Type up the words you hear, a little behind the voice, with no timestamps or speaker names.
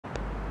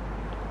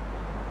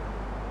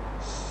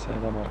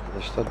Selam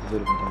arkadaşlar, bir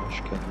bölümden hoş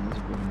geldiniz.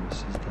 Bu bölümde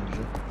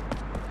sizlerce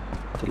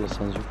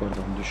hatırlarsanız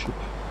yukarıdan düşüp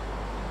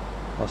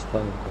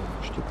hastanede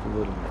kalmıştık. Bu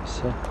bölümde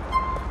ise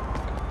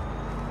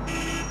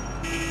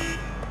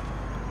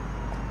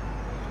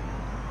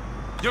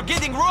You're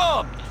getting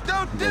robbed!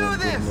 Don't do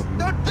this!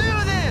 Don't do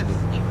this!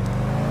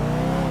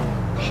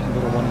 Şimdi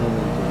romanla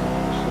oldu.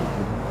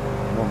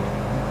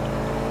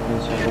 En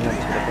son roman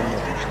telefonla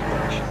yapmıştım.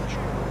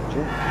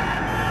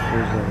 O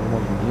yüzden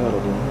romanın niye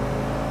aradığını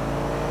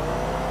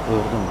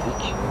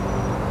öğrendik.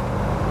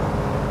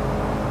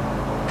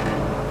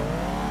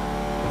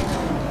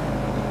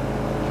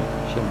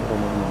 Şimdi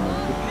romanın yanına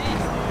gidip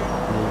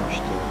neymiş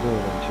de orada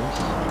öğreneceğiz.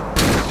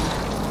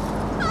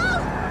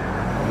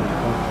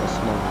 Amerikan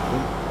kasını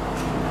aldım.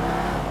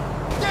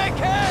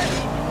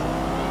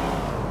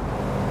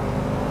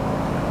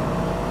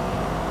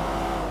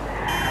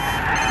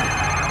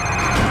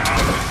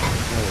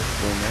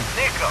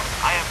 Nico,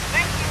 I am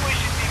thinking we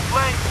should be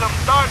playing some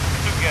darts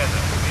together.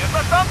 We have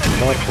not done this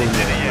in the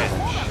city yet.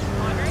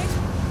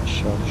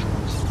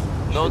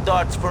 No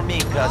darts for me,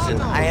 cousin.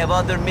 I have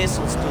other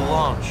missiles to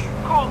launch.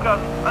 Cool,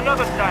 cousin.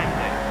 Another time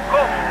then.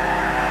 Go.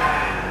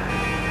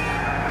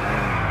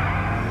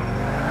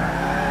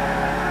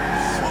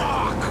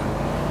 Fuck.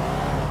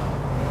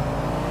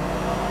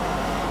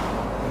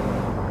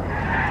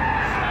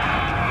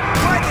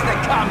 Why did I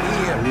come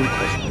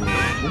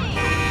here?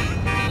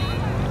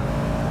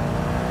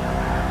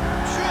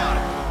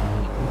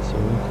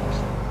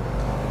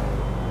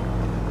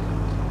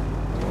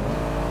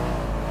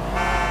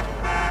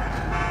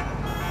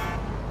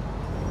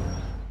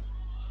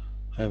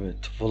 Evet,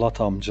 Vlad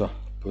amca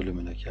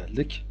bölümüne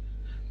geldik.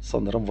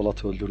 Sanırım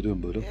Vlad'ı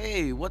öldürdüğüm bölüm.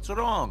 Hey, what's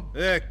wrong?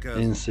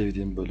 En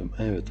sevdiğim bölüm.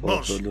 Evet,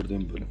 Vlad'ı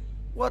öldürdüğüm bölüm.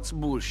 What's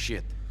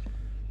bullshit?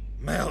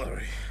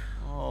 Mallory.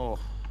 Oh,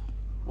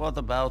 what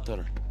about her?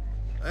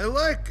 I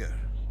like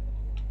her.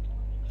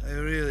 I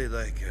really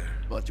like her.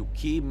 But you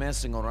keep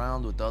messing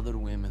around with other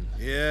women.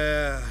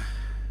 Yeah.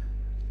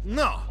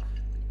 No.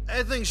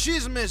 I think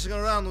she's messing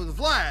around with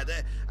Vlad.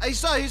 I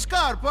saw his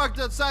car parked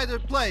outside her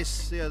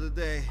place the other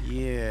day.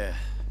 Yeah.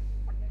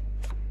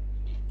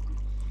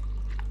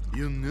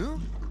 You knew?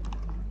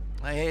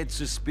 I had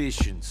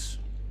suspicions.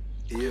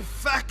 You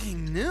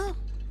fucking knew?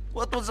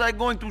 What was I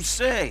going to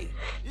say?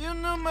 You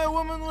knew my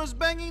woman was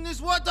banging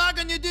this warthog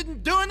and you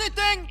didn't do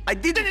anything? I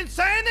didn't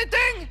say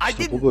anything? I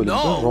İşte bu didn't bölümde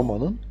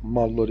know.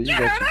 Mallory'yi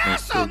You're an gerçekten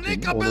asshole, sevdiğini,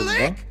 Nico onun da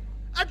Bellic!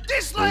 A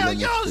disloyal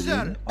söylemek user!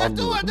 istediğini After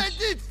what I anlıyoruz.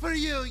 did for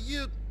you,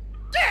 you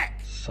dick!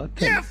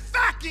 Zaten You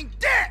fucking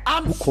dick!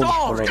 I'm bu sorry.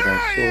 konuşmalardan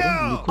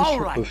sonra Nico All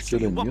çok right, so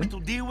you want me öfkeleniyor.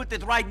 to deal with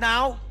it right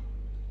now?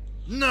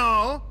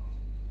 No.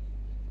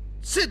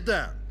 Sit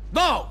down.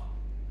 No!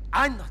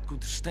 I'm not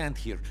going to stand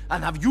here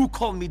and have you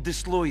call me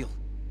disloyal.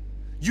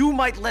 You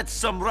might let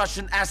some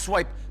Russian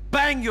asswipe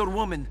bang your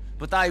woman,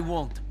 but I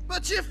won't.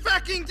 But you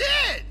fucking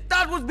did!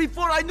 That was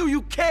before I knew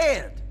you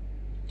cared.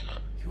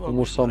 You are a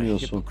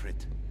Umursamıyorsun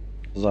hypocrite.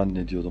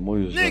 zannediyordum, o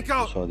yüzden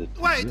Nico, müsaade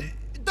ettim wait! diye.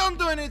 Don't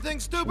do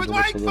anything stupid, Burada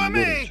wait for masaları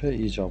me! görünce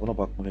icabına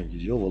bakmaya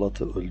gidiyor.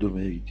 Vlad'ı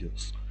öldürmeye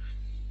gidiyoruz.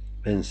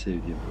 En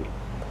sevdiğim bölüm.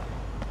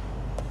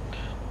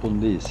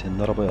 Bunu değil, senin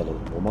arabayı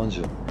alalım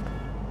romancı.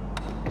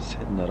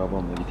 Senin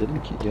arabanla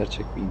gidelim ki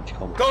gerçek bir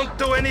intikam olsun. Don't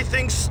do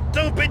anything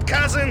stupid,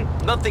 cousin!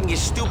 Nothing as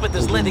stupid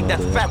as letting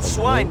that fat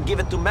swine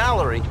give it to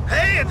Mallory.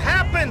 Hey, it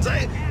happens!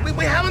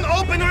 We have an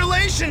open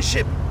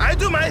relationship! I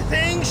do my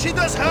thing, she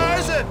does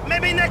hers.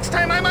 Maybe next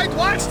time I might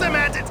watch them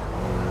at it!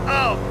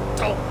 Oh,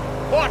 don't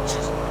watch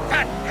his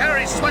fat,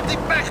 hairy, sweaty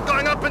back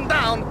going up and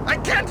down! I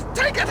can't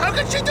take it! How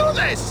could she do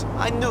this?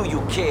 I knew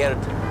you cared.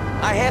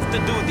 I have to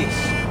do this.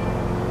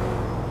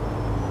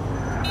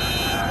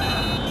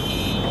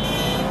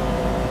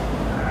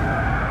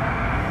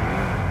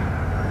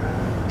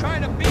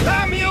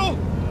 Damn you!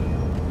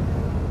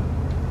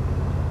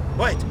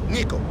 Wait,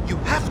 Nico, you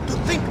have to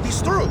think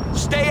this through!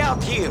 Stay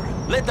out here.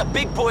 Let the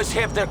big boys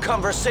have their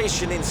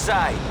conversation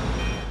inside.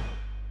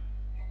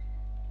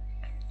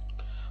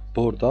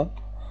 Burada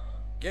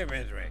Give me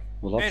a drink.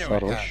 Vlad Anyway,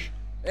 sarhoş.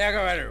 я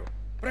говорю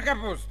про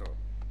капусту.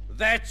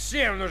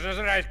 Зачем нужно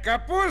жрать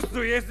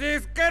капусту, если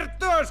есть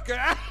картошка?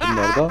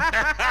 Bunlar da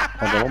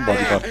adamın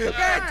bodyguardları.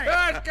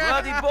 Картошка!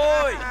 Bloody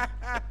boy!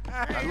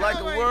 I'd like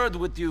a word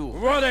with you.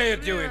 What are you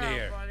doing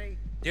here?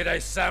 Did I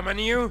summon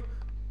you?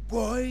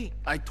 Boy,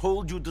 I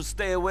told you to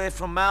stay away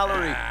from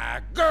Mallory.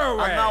 Go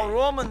away! And now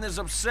Roman is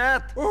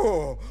upset.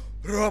 Oh,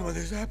 Roman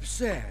is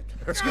upset.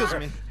 Excuse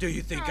me. Do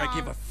you think I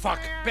give a fuck,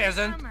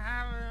 peasant?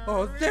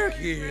 Oh, there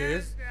he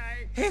is.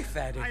 Hey,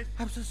 fatty,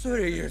 I'm so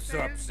sorry you're so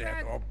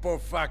upset. Oh, poor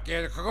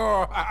fucking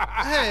whore.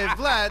 Hey,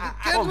 Vlad,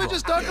 can't we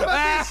just talk about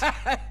this?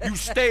 You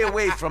stay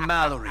away from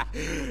Mallory.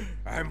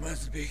 I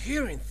must be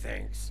hearing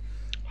things.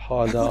 I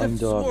Hala could have aynı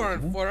devam sworn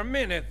ediyor. for a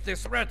minute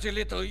this ratty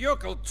little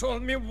yokel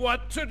told me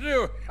what to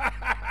do.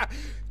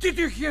 Did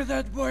you hear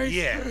that, boys?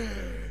 Yeah.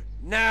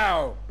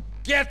 Now,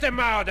 get them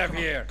out of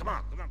here. Come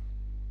on, come on.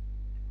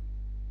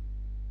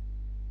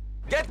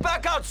 Get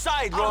back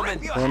outside, Roman.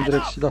 Ben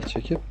direkt silah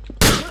çekip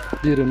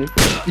birini,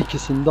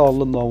 ikisini de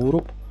alnından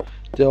vurup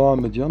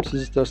devam ediyorum.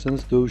 Siz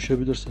isterseniz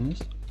dövüşebilirsiniz.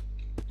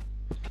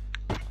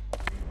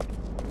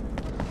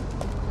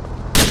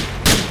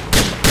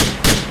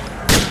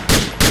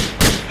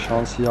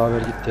 Şansı yaver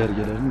gitti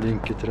hergelerin.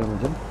 Denk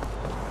getiremedim.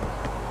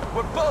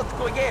 We're both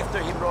going after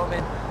him,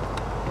 Roman.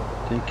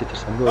 Denk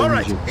getirsem de All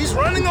right, ölmeyecek. he's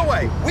running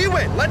away. We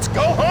win. Let's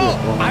go home.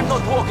 I'm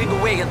not walking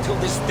away until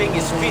this thing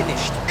is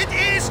finished. It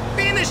is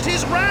finished.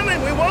 He's running.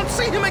 We won't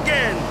see him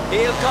again.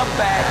 He'll come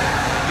back.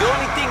 The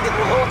only thing that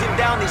will hold him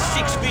down is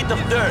 6 feet of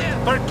dirt.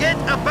 Forget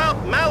about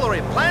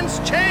Mallory. Plans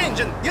change,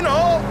 and you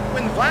know,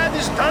 when Vlad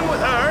is done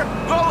with her.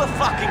 Grow a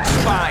fucking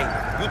spine.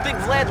 You think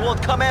Vlad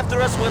won't come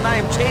after us when I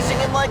am chasing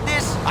him like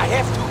this? I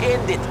have to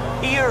end it,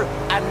 here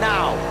and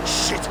now.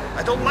 Shit,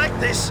 I don't like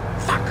this.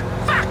 Fuck,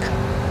 fuck.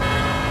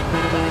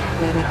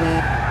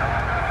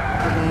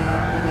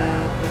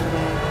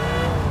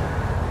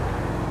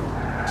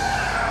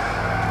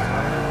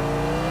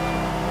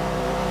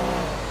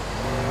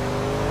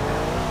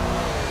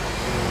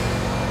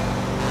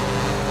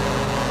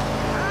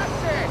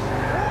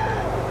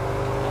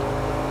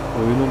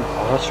 Oyunun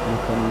araç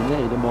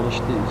mekaniğine elim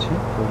alıştığı için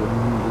böyle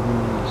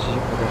önümün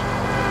geçecek kadar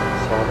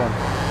sağlam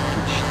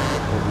geçişler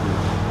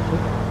yapabiliyorum.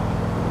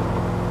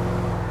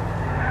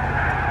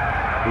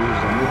 O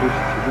yüzden de bir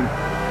film.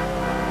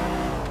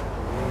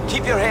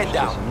 Keep your head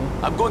down.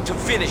 I'm going to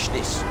finish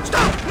this.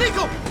 Stop,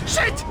 Nico!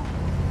 Shit!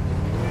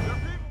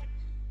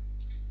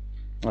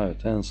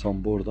 Evet, en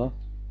son burada.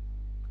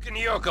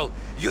 Yokel,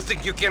 you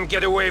think you can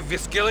get away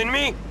with killing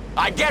me?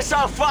 I guess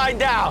I'll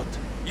find out.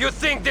 You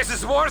think this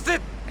is worth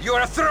it? You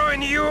are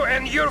throwing you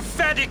and your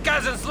fatty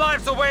cousin's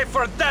lives away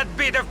for that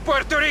bit of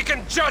Puerto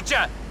Rican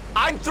chocha!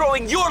 I'm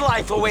throwing your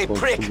life away,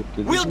 prick.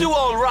 We'll do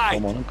all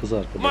right. Roman'ın kız My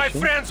arkadaşı.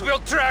 friends will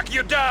track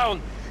you down!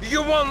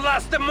 You won't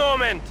last a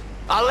moment!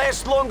 I'll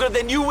last longer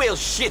than you will,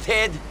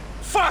 shithead.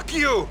 Fuck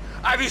you!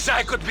 I wish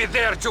I could be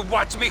there to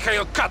watch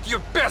Mikhail cut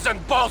your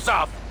peasant balls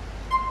off!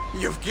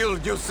 You've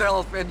killed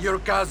yourself and your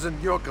cousin,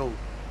 Yokel.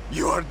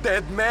 You are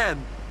dead man.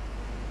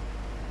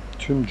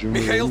 Tüm Mikhail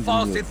cümleleri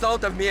falsely dinliyorum.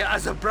 thought of me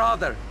as a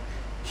brother.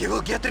 He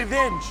will get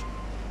revenge.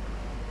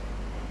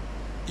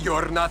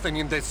 You're nothing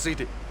in this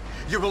city.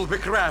 You will be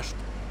crushed.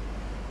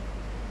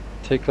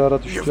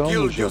 Tekrara düştü You've ama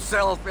killed hocam.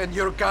 yourself and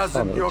your cousin,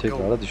 Tamam, Yokel.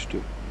 tekrara düştü.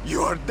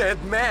 You are dead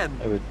man.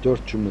 Evet,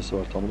 4 cümlesi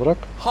var tam olarak.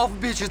 Half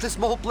Beach is a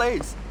small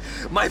place.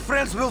 My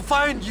friends will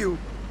find you.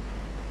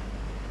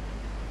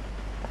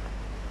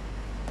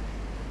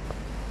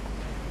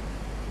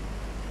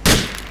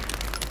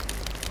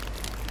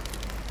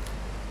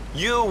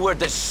 You were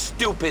the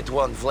stupid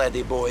one,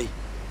 Vladdy boy.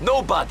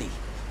 Nobody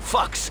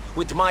fucks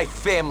with my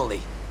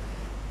family.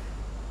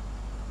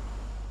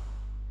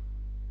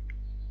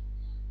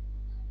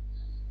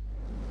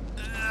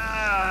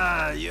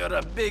 Ah, you're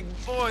a big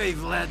boy,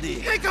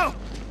 Vladdy. Nico!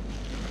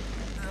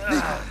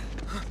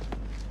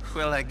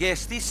 Well, I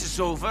guess this is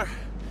over.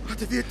 What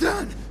have you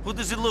done? Who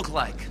does it look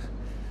like?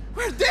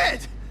 We're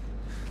dead!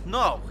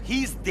 No,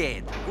 he's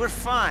dead. We're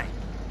fine.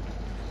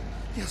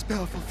 He has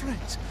powerful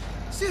friends.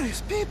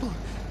 Serious people.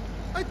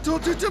 I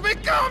told you to be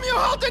calm, you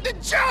halted the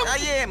jump! I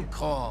am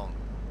calm.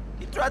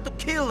 He tried to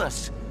kill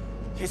us.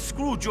 He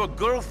screwed your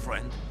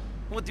girlfriend.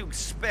 What do you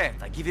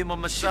expect? I give him a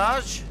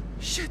massage?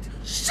 Shit!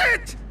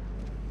 Shit!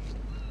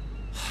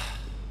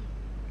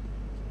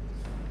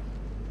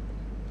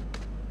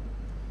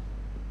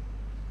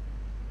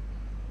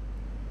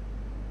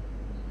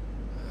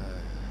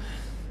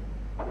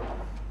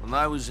 When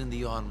I was in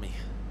the army,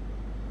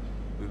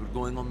 we were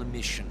going on a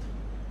mission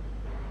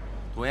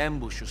to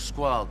ambush a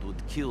squad who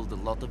had killed a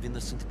lot of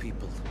innocent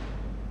people.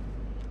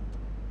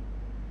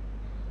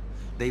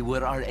 They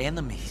were our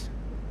enemies,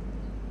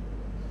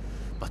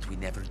 but we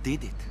never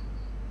did it.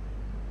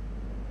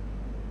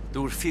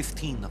 There were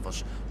 15 of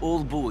us,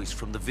 all boys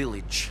from the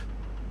village.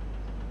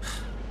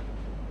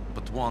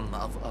 But one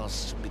of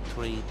us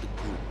betrayed the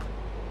group.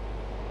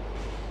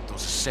 It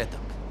was a setup.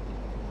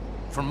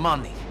 For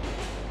money.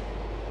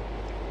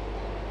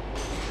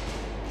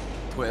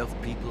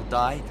 12 people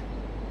died,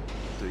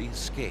 3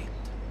 escaped.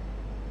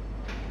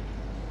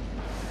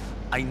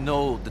 I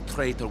know the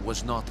traitor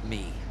was not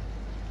me.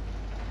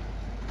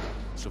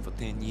 So for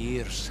 10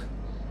 years,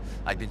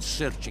 I've been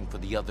searching for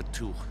the other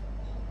 2.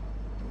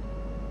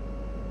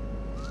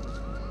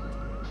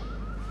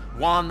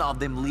 One of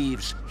them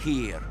lives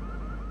here.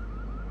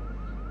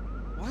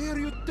 Why are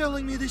you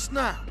telling me this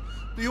now?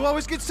 Do you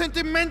always get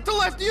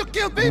sentimental after you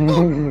kill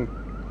people?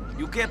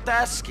 You kept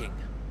asking.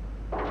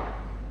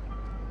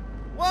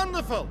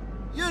 Wonderful!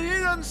 You're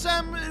here on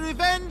some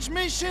revenge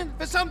mission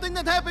for something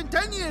that happened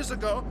 10 years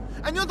ago,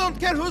 and you don't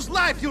care whose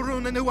life you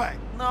ruin anyway.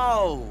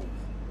 No,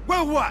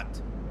 Well, what?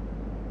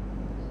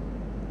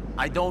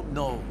 I don't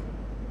know.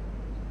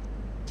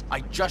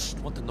 I just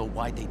want to know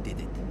why they did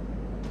it.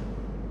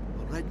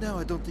 Well, right now,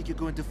 I don't think you're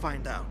going to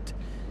find out.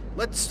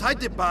 Let's hide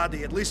the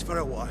body, at least for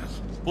a while.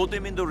 Put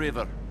him in the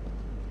river.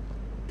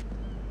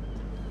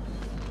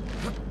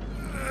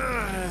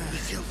 We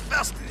feel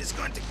fast it is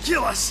going to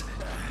kill us.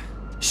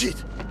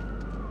 Shit!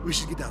 We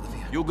should get out of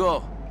here. You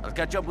go. I'll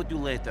catch up with you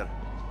later.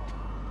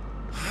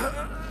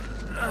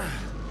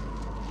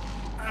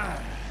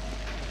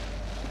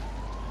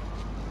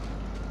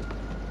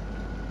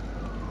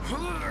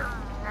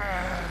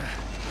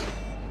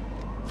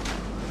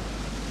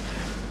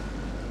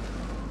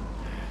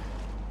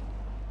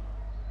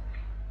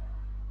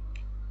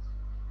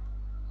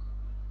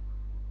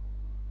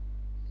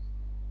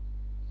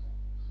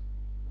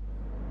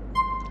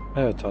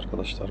 Evet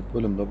arkadaşlar,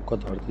 bölümde bu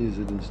kadardı.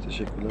 İzlediğiniz için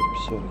teşekkürler. Bir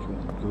sonraki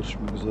bölümde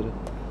görüşmek üzere.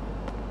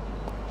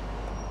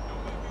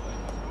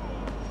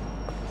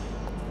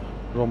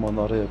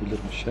 Roman'ı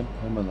arayabilirmişim.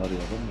 Hemen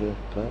arayalım.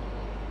 Rehber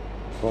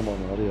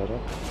Roman'ı arayarak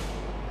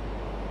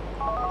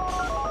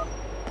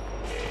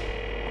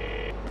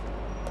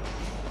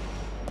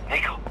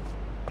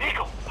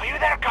Nico, are you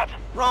there, cousin?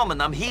 Roman,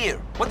 I'm here.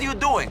 What are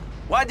you doing?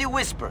 Why do you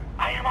whisper?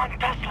 I am on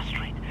Tesla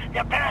Street,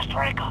 near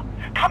Perestroika.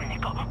 Come,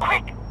 Nico,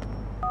 quick!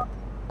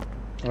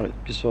 evet,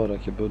 bir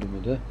sonraki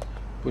bölümü de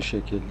bu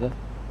şekilde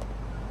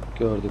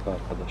gördük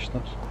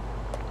arkadaşlar.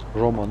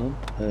 Roman'ın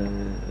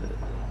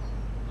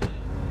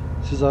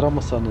siz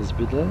aramasanız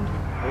bile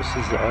o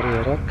sizi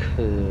arayarak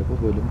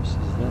bu bölümü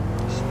sizden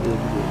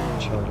isteyebiliyor,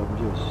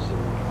 çağırabiliyor sizi.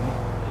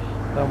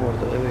 Ben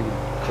orada eve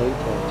gidip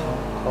kayıt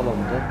alacağım. Kalan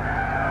da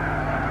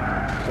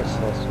birkaç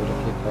saat sonra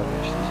tekrar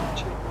başlayacağım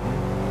çekmeye.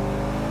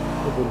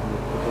 Bu bölümde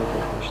bu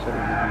kadar arkadaşlar.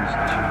 İzlediğiniz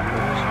için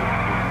teşekkürler.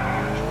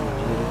 Görüşmek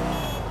üzere.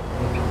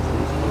 Hepinize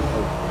iyi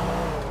seyirler.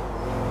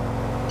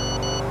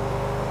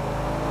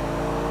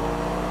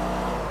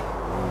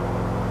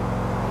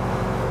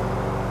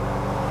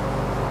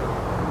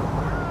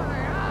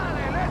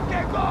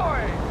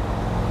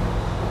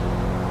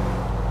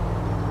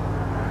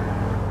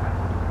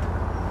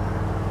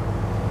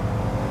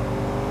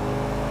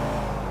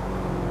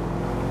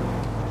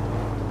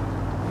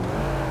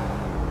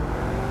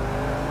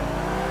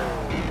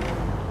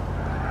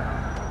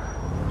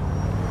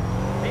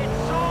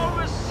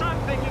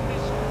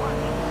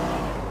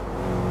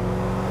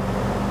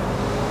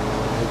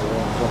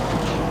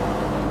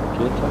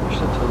 GTA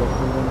işte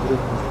telefondan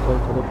direkt hızlı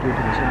kayıt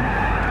alabiliyordunuz ama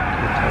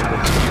GTA'da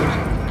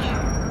özellik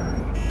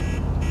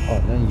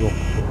halen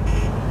yoktu.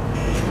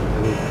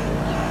 Evet,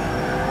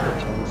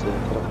 GTA'nızı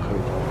yatarak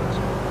kayıt almanız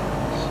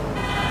gerekiyor.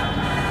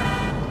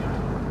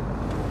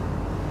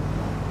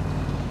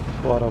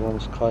 Bu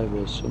arabamız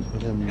kaybolsun,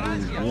 önemli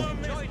değil mi?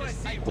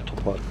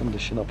 Otoparkın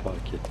dışına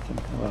park ettim.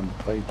 Hemen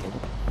kayıt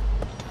alıp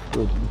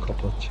bölümü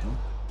kapatacağım.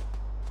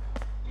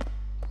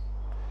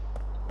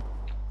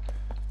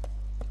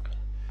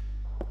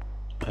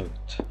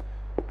 Evet.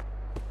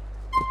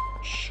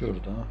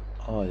 Şurada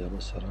A'ya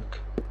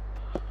basarak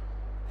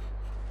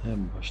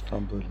en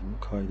baştan bölümü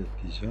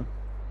kaydet diyeceğim.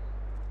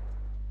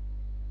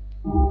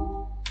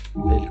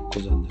 Beylik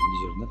kuzenlerin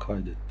üzerine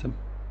kaydettim.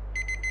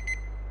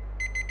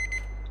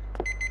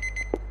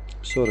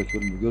 Bir sonraki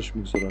bölümde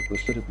görüşmek üzere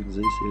arkadaşlar.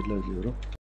 Hepinize iyi seyirler diliyorum.